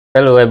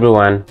Hello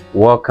everyone,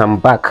 welcome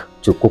back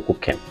to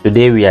KokoChem.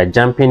 Today we are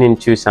jumping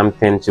into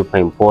something super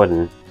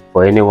important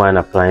for anyone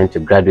applying to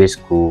graduate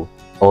school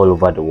all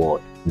over the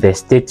world. The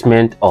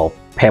statement of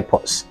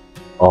purpose,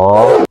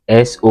 or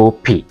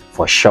SOP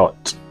for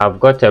short. I've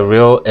got a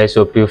real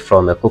SOP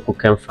from a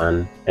KokoChem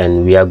fan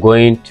and we are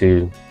going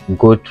to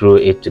go through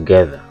it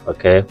together.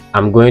 Okay,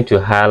 I'm going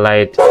to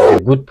highlight the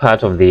good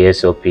part of the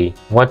SOP,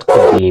 what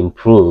could be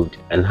improved,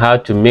 and how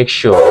to make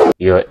sure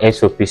your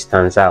SOP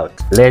stands out.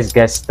 Let's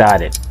get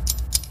started.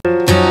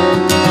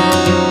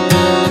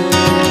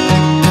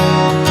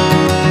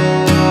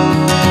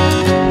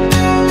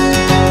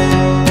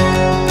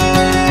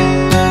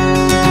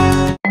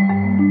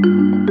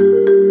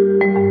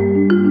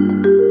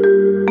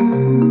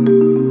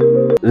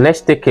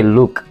 Let's take a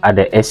look at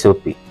the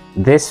SOP.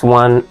 This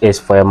one is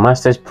for a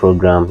master's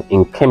program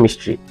in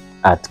chemistry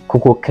at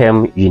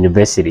KokoChem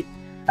University.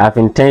 I've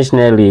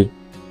intentionally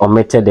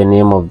omitted the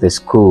name of the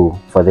school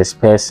for this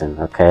person,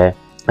 okay?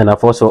 And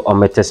I've also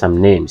omitted some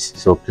names,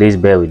 so please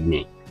bear with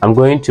me. I'm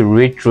going to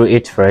read through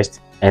it first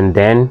and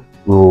then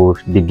we'll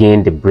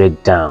begin the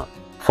breakdown.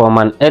 From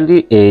an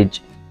early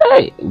age,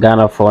 hey,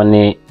 Ghana for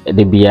ne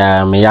de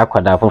bia me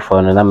yakwada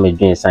for no na me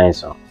dwen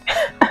science.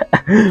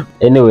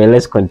 Anyway,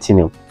 let's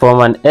continue.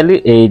 From an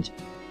early age,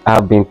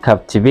 I've been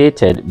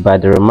captivated by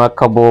the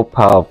remarkable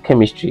power of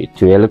chemistry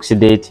to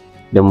elucidate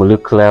the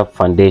molecular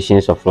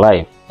foundations of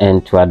life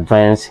and to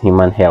advance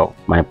human health.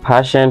 My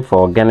passion for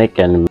organic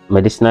and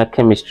medicinal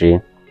chemistry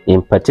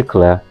in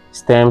particular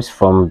stems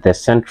from the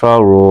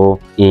central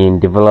role in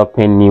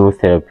developing new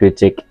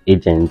therapeutic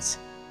agents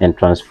and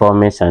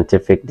transforming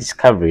scientific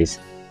discoveries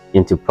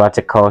into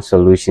practical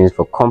solutions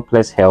for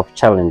complex health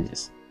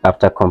challenges.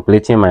 After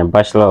completing my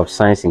Bachelor of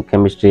Science in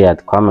Chemistry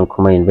at Kwame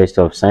Nkrumah University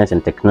of Science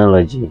and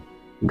Technology,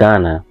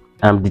 Ghana,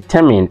 I'm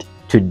determined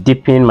to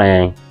deepen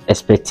my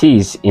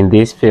expertise in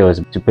these fields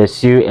to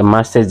pursue a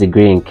master's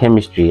degree in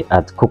chemistry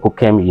at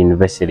KokoChem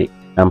University.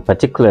 I'm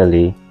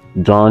particularly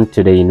drawn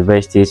to the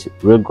university's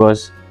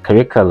rigorous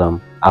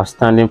curriculum,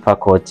 outstanding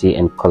faculty,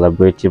 and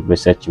collaborative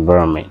research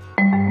environment.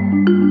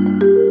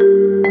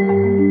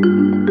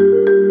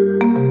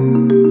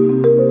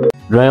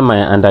 During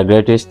my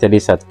undergraduate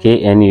studies at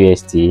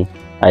KNUST,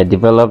 I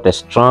developed a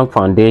strong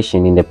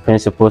foundation in the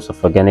principles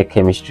of organic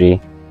chemistry,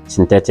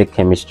 synthetic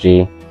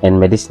chemistry, and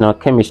medicinal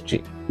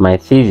chemistry. My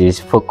thesis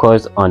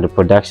focused on the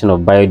production of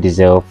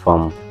biodiesel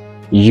from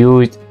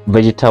used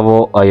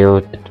vegetable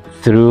oil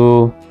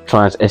through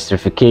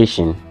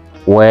transesterification,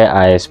 where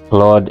I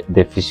explored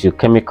the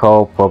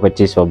physiochemical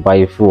properties of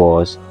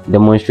biofuels,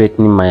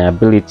 demonstrating my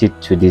ability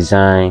to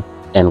design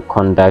and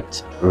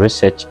conduct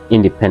research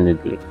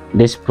independently.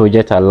 This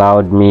project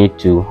allowed me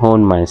to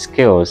hone my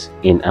skills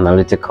in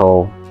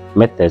analytical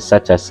methods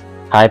such as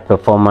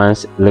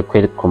high-performance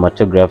liquid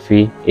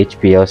chromatography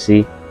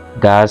 (HPLC),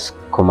 gas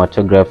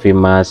chromatography,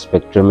 mass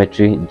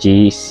spectrometry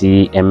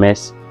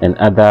 (GCMS), and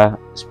other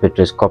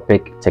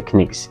spectroscopic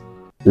techniques,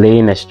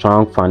 laying a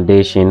strong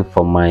foundation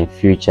for my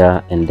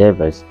future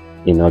endeavors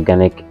in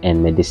organic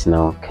and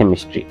medicinal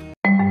chemistry.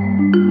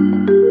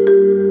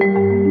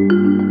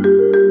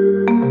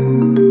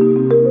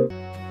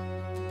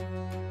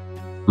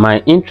 My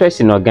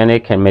interest in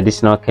organic and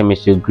medicinal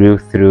chemistry grew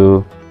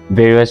through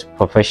various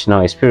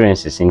professional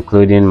experiences,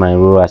 including my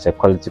role as a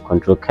quality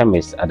control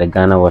chemist at the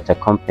Ghana Water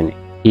Company.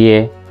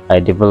 Here, I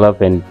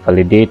developed and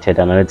validated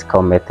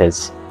analytical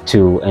methods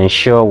to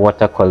ensure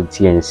water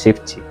quality and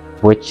safety,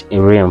 which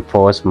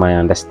reinforced my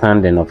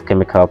understanding of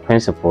chemical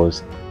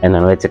principles and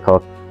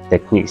analytical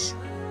techniques.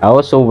 I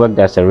also worked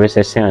as a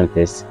research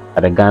scientist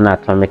at the Ghana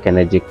Atomic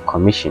Energy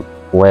Commission,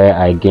 where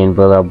I gained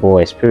valuable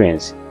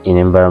experience in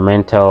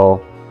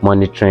environmental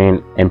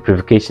monitoring and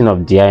purification of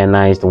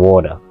deionized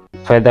water,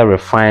 further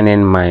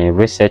refining my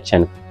research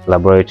and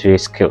laboratory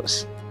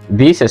skills.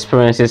 These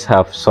experiences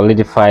have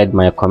solidified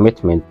my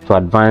commitment to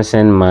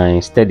advancing my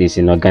studies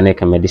in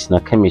organic and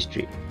medicinal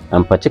chemistry.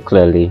 I'm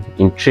particularly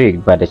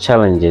intrigued by the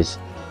challenges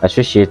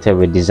associated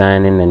with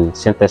designing and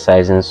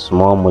synthesizing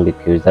small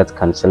molecules that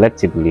can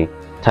selectively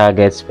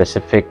target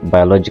specific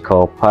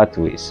biological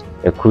pathways,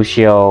 a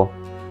crucial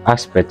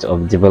aspect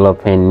of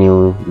developing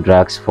new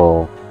drugs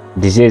for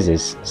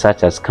diseases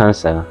such as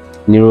cancer,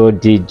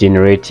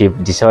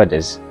 neurodegenerative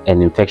disorders,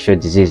 and infectious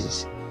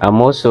diseases. I'm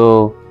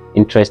also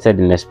interested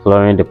in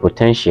exploring the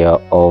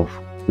potential of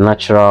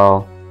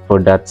natural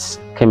products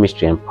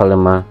chemistry and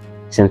polymer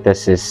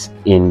synthesis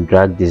in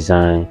drug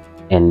design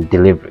and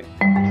delivery.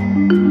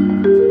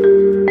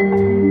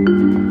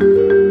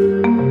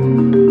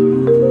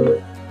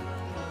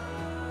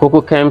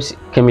 KokoChem's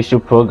chemistry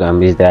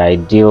program is the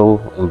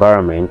ideal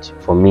environment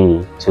for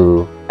me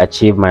to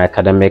achieve my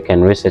academic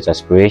and research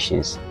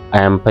aspirations.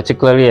 I am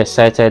particularly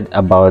excited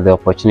about the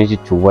opportunity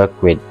to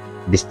work with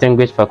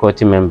distinguished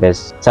faculty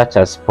members such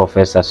as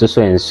Professor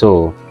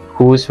So,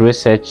 whose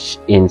research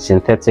in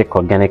synthetic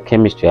organic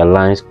chemistry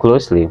aligns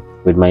closely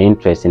with my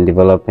interest in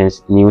developing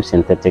new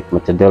synthetic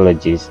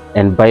methodologies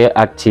and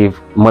bioactive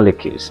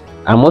molecules.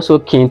 I'm also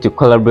keen to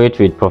collaborate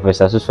with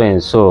Professor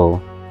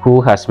So who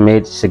has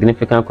made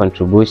significant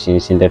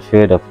contributions in the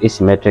field of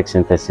asymmetric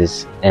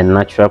synthesis and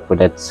natural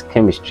products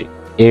chemistry,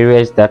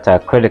 areas that are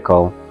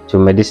critical to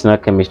medicinal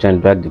chemistry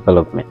and drug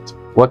development.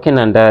 Working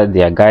under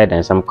their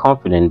guidance, I'm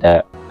confident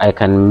that I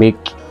can make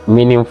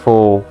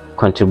meaningful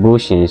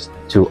contributions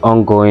to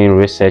ongoing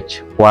research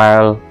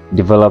while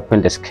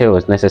developing the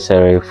skills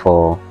necessary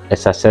for a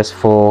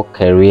successful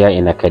career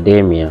in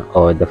academia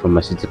or the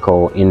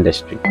pharmaceutical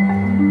industry.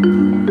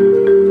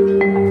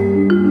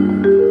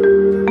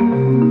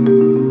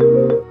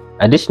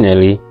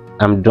 Additionally,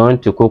 I'm drawn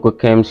to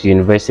KokoChem's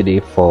university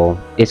for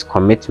its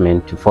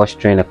commitment to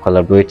fostering a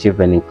collaborative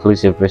and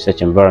inclusive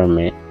research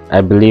environment.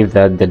 I believe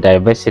that the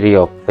diversity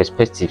of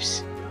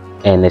perspectives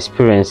and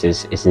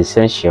experiences is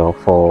essential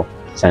for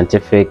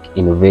scientific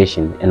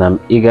innovation, and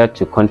I'm eager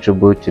to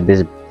contribute to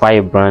this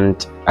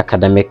vibrant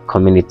academic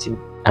community.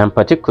 I'm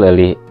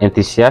particularly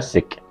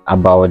enthusiastic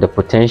about the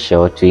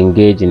potential to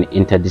engage in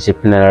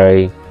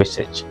interdisciplinary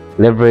research,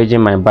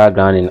 leveraging my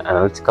background in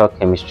analytical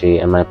chemistry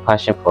and my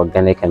passion for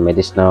organic and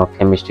medicinal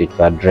chemistry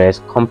to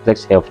address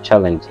complex health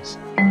challenges.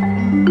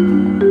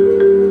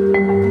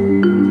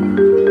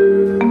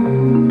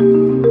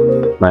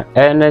 My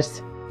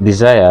earnest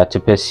desire to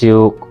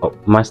pursue a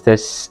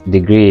master's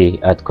degree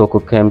at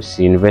KokoChem's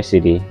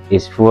university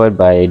is fueled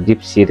by a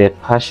deep-seated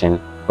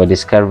passion for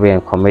discovery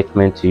and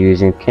commitment to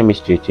using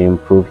chemistry to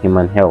improve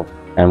human health.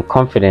 I am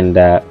confident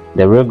that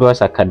the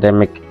rigorous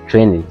academic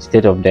training,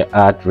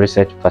 state-of-the-art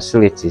research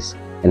facilities,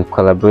 and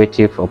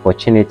collaborative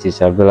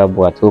opportunities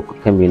available at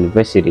KokoChem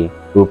University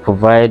will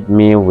provide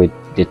me with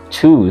the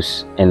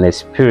tools and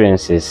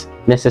experiences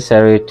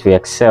necessary to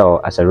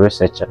excel as a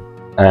researcher.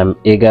 I am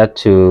eager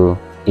to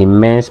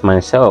immerse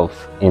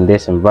myself in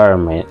this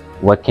environment,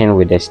 working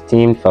with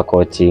esteemed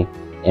faculty,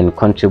 and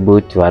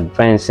contribute to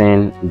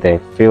advancing the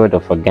field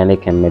of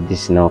organic and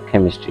medicinal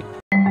chemistry.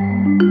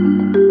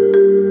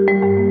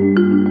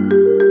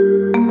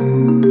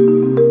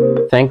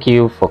 Thank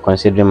you for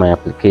considering my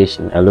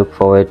application. I look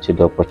forward to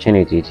the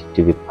opportunity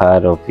to be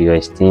part of your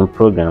esteemed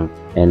program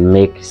and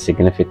make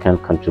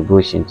significant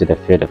contribution to the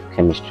field of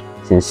chemistry.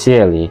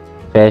 Sincerely,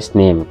 first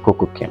name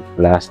KokoChem,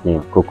 last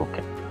name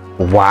KokoChem.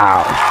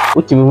 Wow!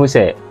 What you mean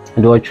say?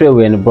 The trade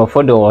we and bro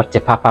the water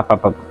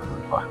papa.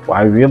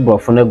 Why we bro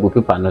no go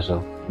people no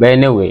so. But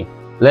anyway,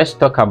 let's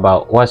talk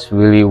about what's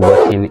really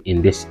working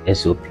in this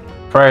SOP.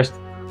 First,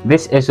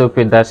 this SOP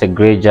does a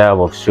great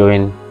job of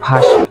showing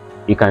passion.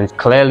 You can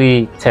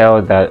clearly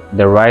tell that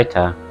the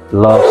writer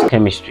loves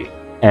chemistry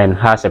and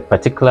has a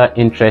particular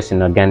interest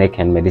in organic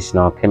and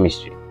medicinal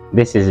chemistry.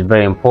 This is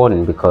very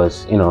important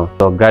because,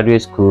 your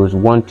graduate schools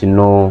want to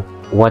know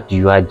what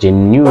you are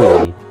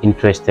genuinely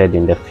interested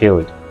in the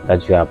field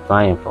that you are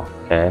applying for.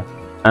 Okay.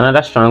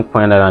 Another strong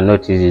point that I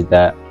noticed is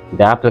that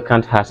the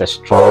applicant has a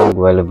strong,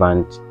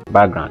 relevant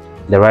background.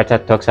 The writer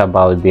talks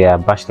about their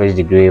bachelor's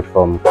degree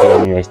from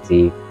KM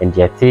University and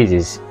their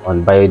thesis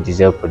on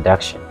biodiesel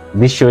production.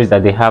 This shows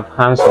that they have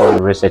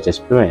hands-on research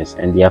experience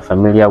and they are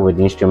familiar with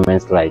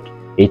instruments like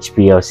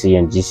HPLC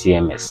and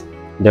GCMS.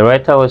 The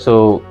writer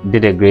also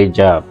did a great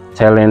job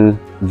telling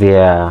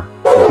their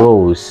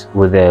goals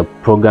with the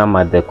program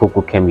at the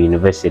KokoChem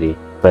University.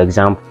 For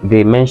example,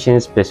 they mention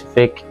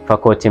specific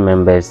faculty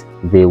members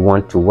they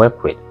want to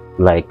work with,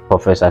 like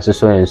Professor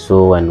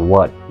so and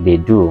what they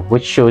do,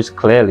 which shows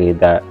clearly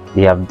that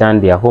they have done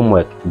their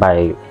homework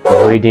by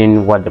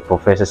reading what the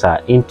professors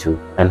are into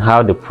and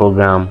how the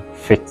program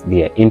fits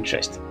their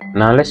interest.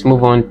 Now let's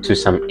move on to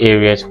some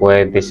areas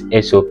where this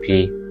SOP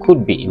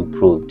could be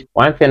improved.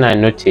 One thing I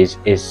noticed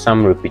is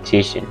some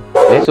repetition.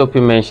 The SOP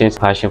mentions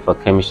passion for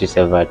chemistry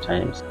several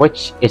times,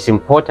 which is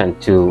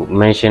important to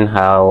mention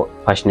how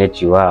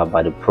passionate you are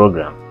about the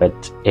program, but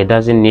it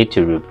doesn't need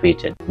to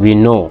repeat it. We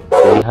know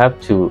you have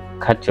to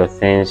cut your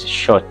things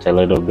short a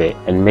little bit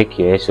and make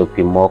your SOP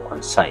more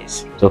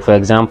concise. So for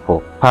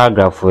example,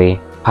 paragraph way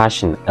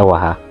passion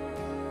ewaha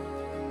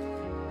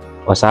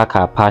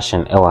Osaka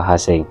passion ewaha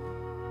say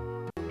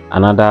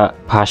another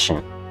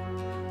passion.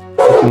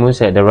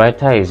 The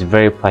writer is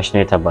very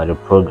passionate about the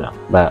program,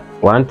 but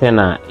one thing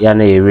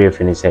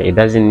it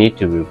doesn't need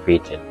to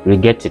repeat it. We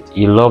get it.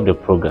 You love the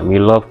program, you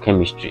love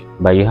chemistry,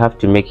 but you have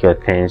to make your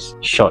things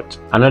short.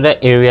 Another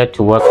area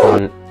to work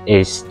on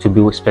is to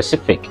be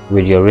specific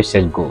with your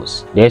research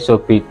goals. The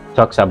SOP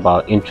talks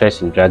about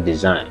interest in drug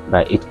design,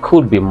 but it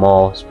could be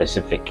more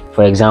specific.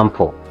 For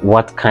example,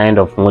 what kind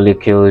of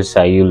molecules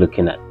are you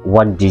looking at?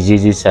 What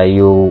diseases are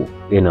you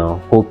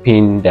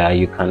hoping that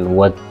you can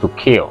work to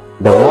cure?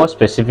 The more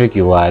specific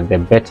you are, the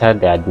better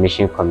the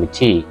admission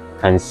committee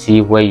can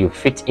see where you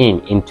fit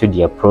into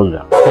their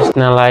program.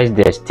 Personalize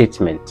their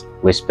statement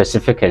with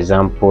specific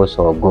examples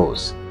or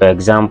goals. For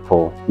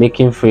example,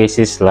 making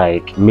phrases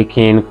like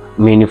making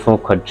meaningful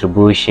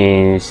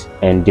contributions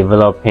and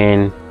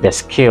developing the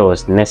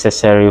skills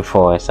necessary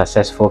for a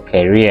successful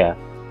career.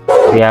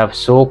 They are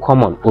so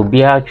common.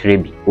 Obia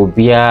Trebi.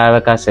 Obia,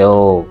 like I say,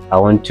 oh, I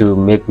want to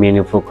make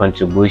meaningful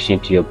contribution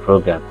to your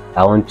program.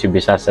 I want to be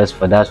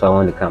successful. That's why I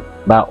want to come.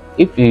 But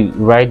if you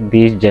write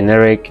these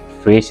generic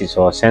phrases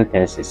or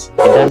sentences, it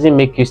doesn't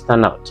make you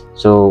stand out.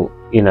 So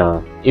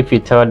if you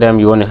tell them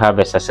you want to have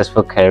a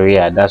successful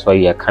career, that's why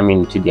you are coming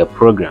into their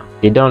program.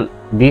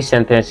 These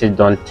sentences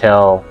don't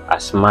tell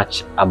as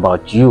much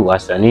about you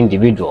as an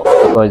individual,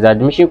 because the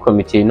admission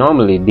committee,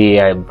 normally they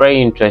are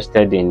very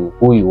interested in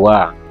who you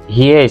are.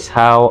 Here is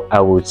how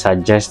I would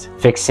suggest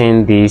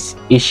fixing these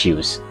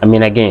issues. I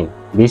mean, again,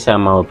 these are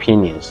my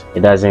opinions. It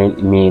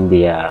doesn't mean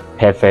they are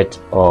perfect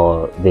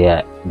or they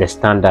are the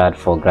standard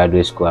for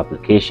graduate school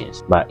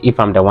applications. But if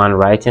I'm the one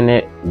writing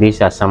it,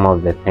 these are some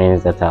of the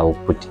things that I will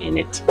put in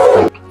it.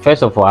 Like,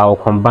 first of all, I will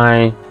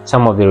combine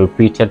some of the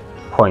repeated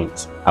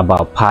points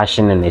about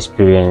passion and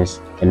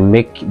experience and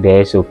make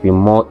the SOP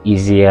more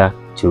easier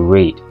to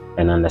read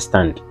and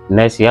understand.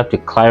 Next, you have to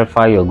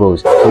clarify your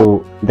goals.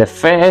 So the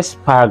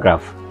first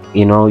paragraph,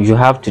 you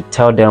have to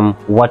tell them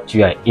what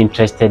you are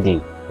interested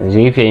in. So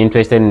if you're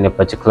interested in a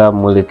particular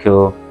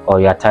molecule or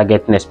you are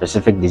targeting a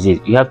specific disease,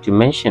 you have to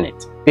mention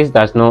it. This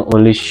does not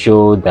only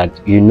show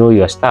that you know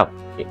your stuff,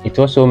 it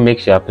also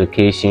makes your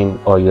application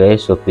or your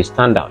SOP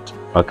stand out.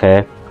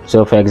 Okay,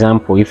 so for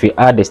example, if you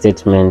add a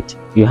statement,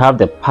 you have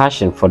the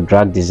passion for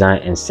drug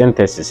design and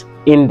synthesis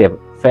in the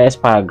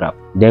first paragraph,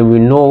 then we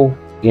know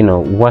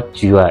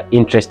what you are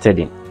interested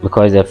in,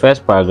 because the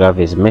first paragraph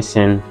is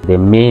missing the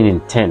main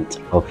intent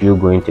of you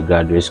going to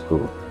graduate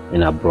school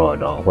in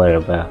abroad or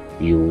wherever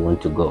you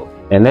want to go.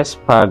 The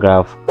next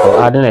paragraph,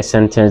 or adding a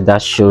sentence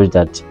that shows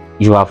that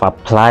you have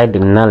applied the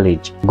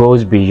knowledge,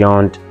 goes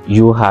beyond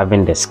you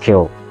having the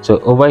skill. So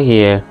over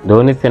here, the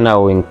only thing I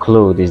will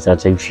include is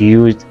that if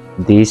you used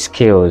these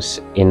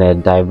skills in a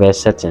diverse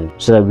setting,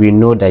 so that we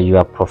know that you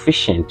are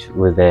proficient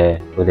with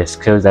the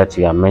skills that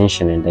you are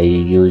mentioning that you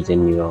used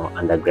in your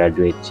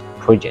undergraduate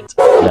project.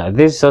 Yeah,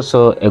 this is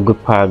also a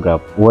good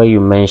paragraph where you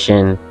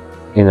mention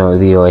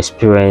your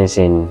experience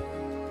in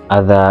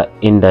other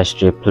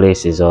industry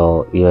places,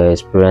 or your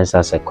experience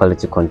as a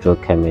quality control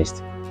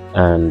chemist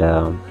and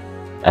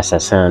as a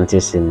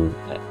scientist in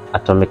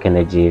Atomic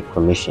Energy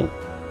Commission.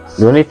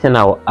 The only thing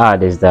I will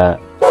add is that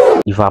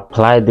you've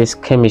applied this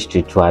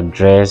chemistry to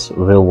address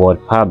real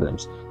world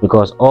problems,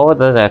 because all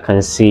that I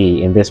can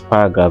see in this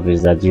paragraph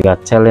is that you are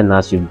telling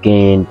us you've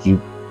gained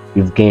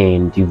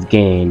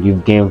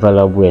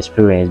valuable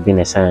experience being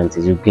a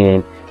scientist, you've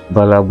gained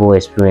valuable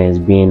experience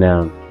being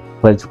a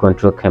quality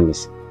control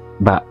chemist.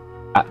 But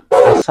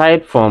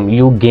aside from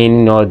you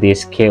gaining all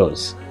these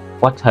skills,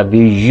 what have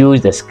you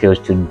used the skills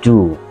to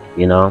do?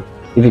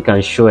 If you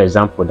can show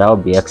example, that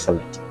would be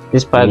excellent.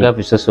 This paragraph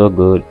is also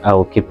good. I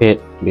will keep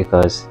it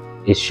because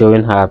it's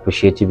showing how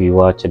appreciative you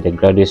are to the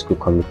graduate school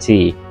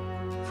committee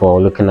for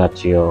looking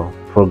at your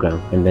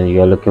program, and then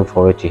you're looking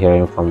forward to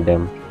hearing from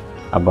them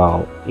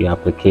about your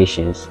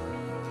applications.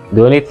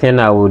 The only thing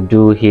I would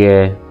do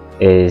here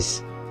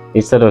is,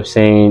 instead of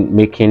saying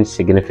making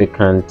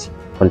significant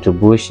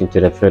contribution to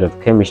the field of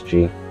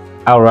chemistry,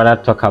 I would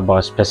rather talk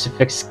about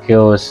specific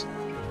skills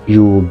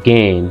you will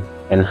gain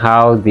and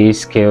how these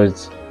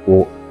skills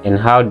will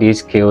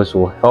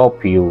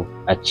help you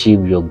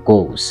achieve your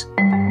goals.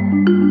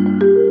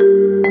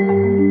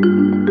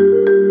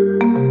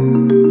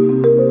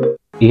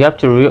 You have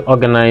to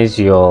reorganize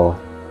your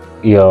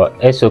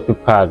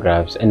SOP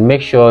paragraphs and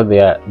make sure they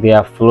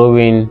are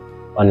flowing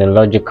on a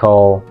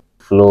logical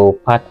flow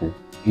pattern.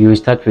 You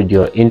start with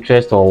your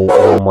interest or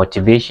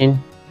motivation.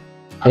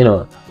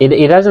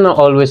 It doesn't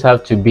always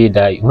have to be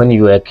that when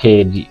you were a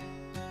kid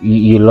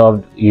you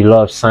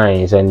loved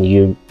science and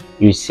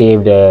you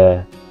saved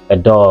a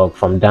dog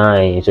from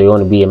dying, so you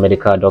want to be a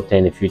medical doctor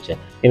in the future.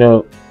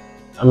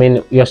 I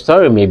mean, your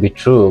story may be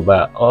true,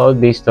 but all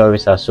these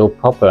stories are so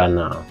popular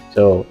now,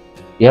 so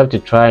you have to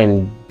try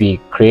and be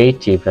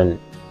creative and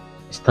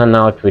stand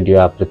out with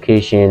your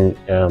application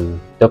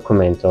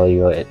document or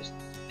your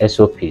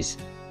SOPs.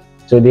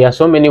 So there are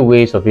so many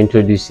ways of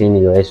introducing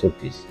your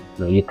SOPs.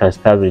 You can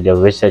start with the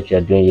research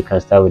you're doing, you can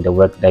start with the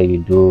work that you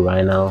do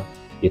right now,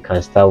 you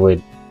can start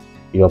with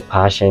your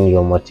passion,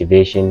 your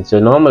motivation. So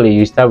normally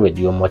you start with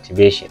your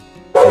motivation,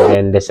 and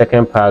then the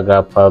second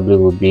paragraph probably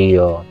will be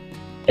your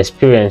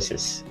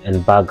experiences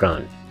and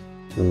background.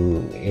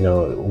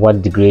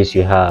 What degrees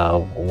you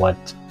have, what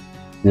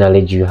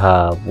knowledge you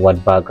have,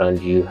 what background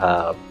you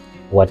have,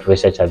 what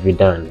research have you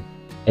done,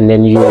 and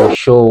then you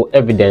show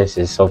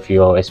evidences of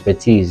your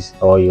expertise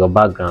or your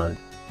background.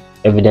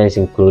 Evidence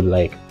include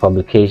like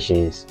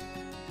publications,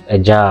 a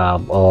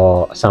job,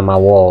 or some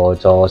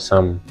awards, or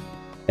some.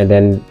 And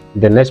then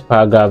the next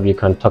paragraph, you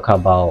can talk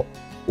about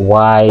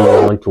why you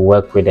want to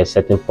work with a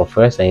certain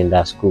professor in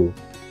that school.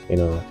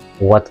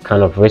 What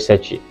kind of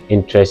research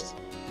interest,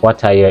 what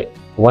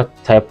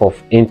type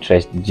of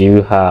interest do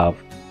you have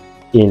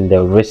in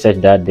the research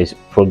that this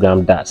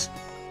program does,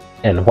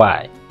 and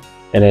why.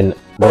 And then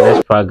the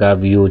next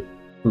paragraph, you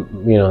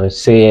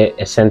say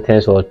a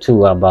sentence or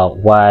two about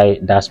why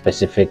that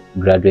specific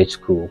graduate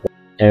school.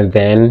 And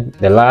then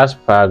the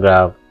last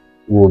paragraph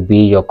will be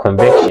your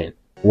conviction.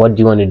 What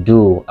do you want to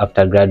do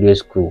after graduate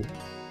school?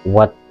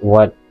 What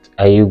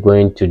are you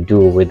going to do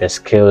with the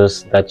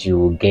skills that you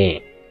will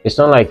gain? It's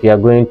not like you are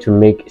going to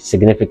make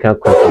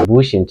significant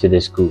contribution to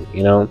the school,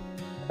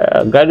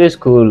 Graduate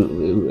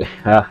school,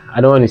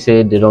 I don't want to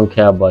say they don't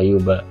care about you,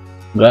 but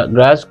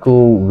grad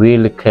school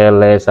really care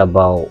less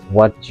about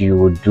what you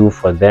would do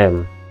for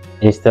them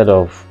instead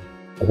of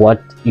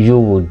what you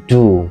will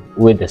do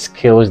with the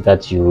skills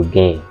that you will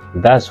gain.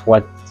 That's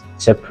what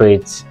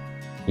separates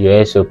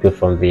your SOP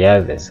from the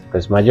others,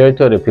 because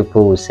majority of the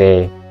people will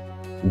say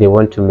they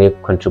want to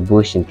make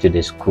contribution to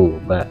the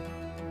school, but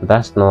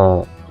that's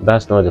not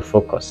the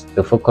focus.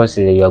 The focus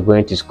is that you're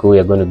going to school,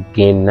 you're going to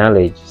gain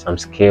knowledge, some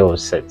skill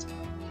sets.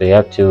 So you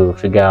have to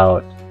figure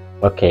out,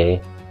 okay,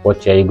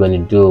 what are you going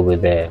to do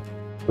with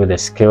the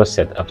skill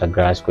set after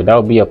grad school? That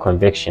will be your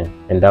conviction,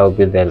 and that will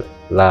be the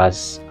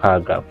last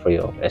paragraph for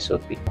your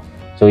SOP.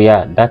 So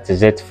yeah, that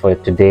is it for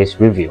today's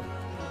review.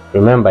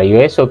 Remember,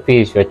 your SOP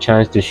is your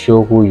chance to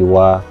show who you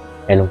are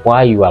and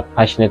why you are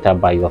passionate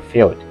about your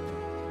field.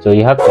 So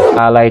you have to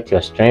highlight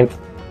your strength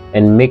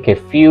and make a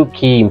few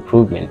key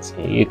improvements.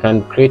 You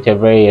can create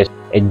a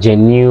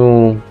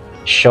genuine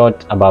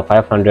short, about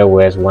 500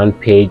 words,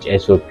 one-page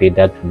SOP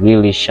that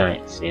really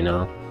shines, you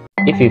know.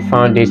 If you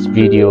found this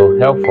video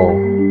helpful,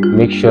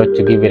 make sure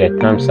to give it a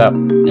thumbs up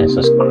and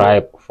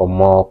subscribe for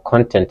more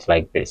content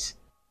like this.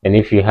 And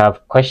if you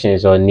have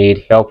questions or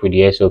need help with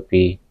the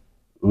SOP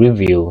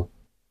review,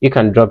 you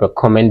can drop a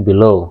comment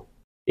below.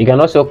 You can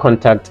also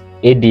contact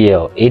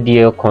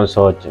ADL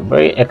Consult,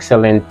 very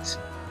excellent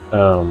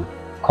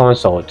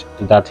consult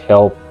that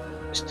help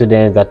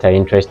students that are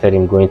interested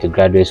in going to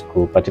graduate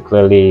school,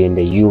 particularly in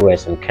the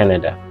US and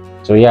Canada.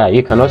 So yeah,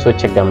 you can also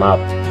check them out.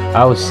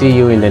 I will see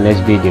you in the next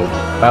video.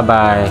 Bye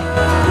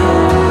bye.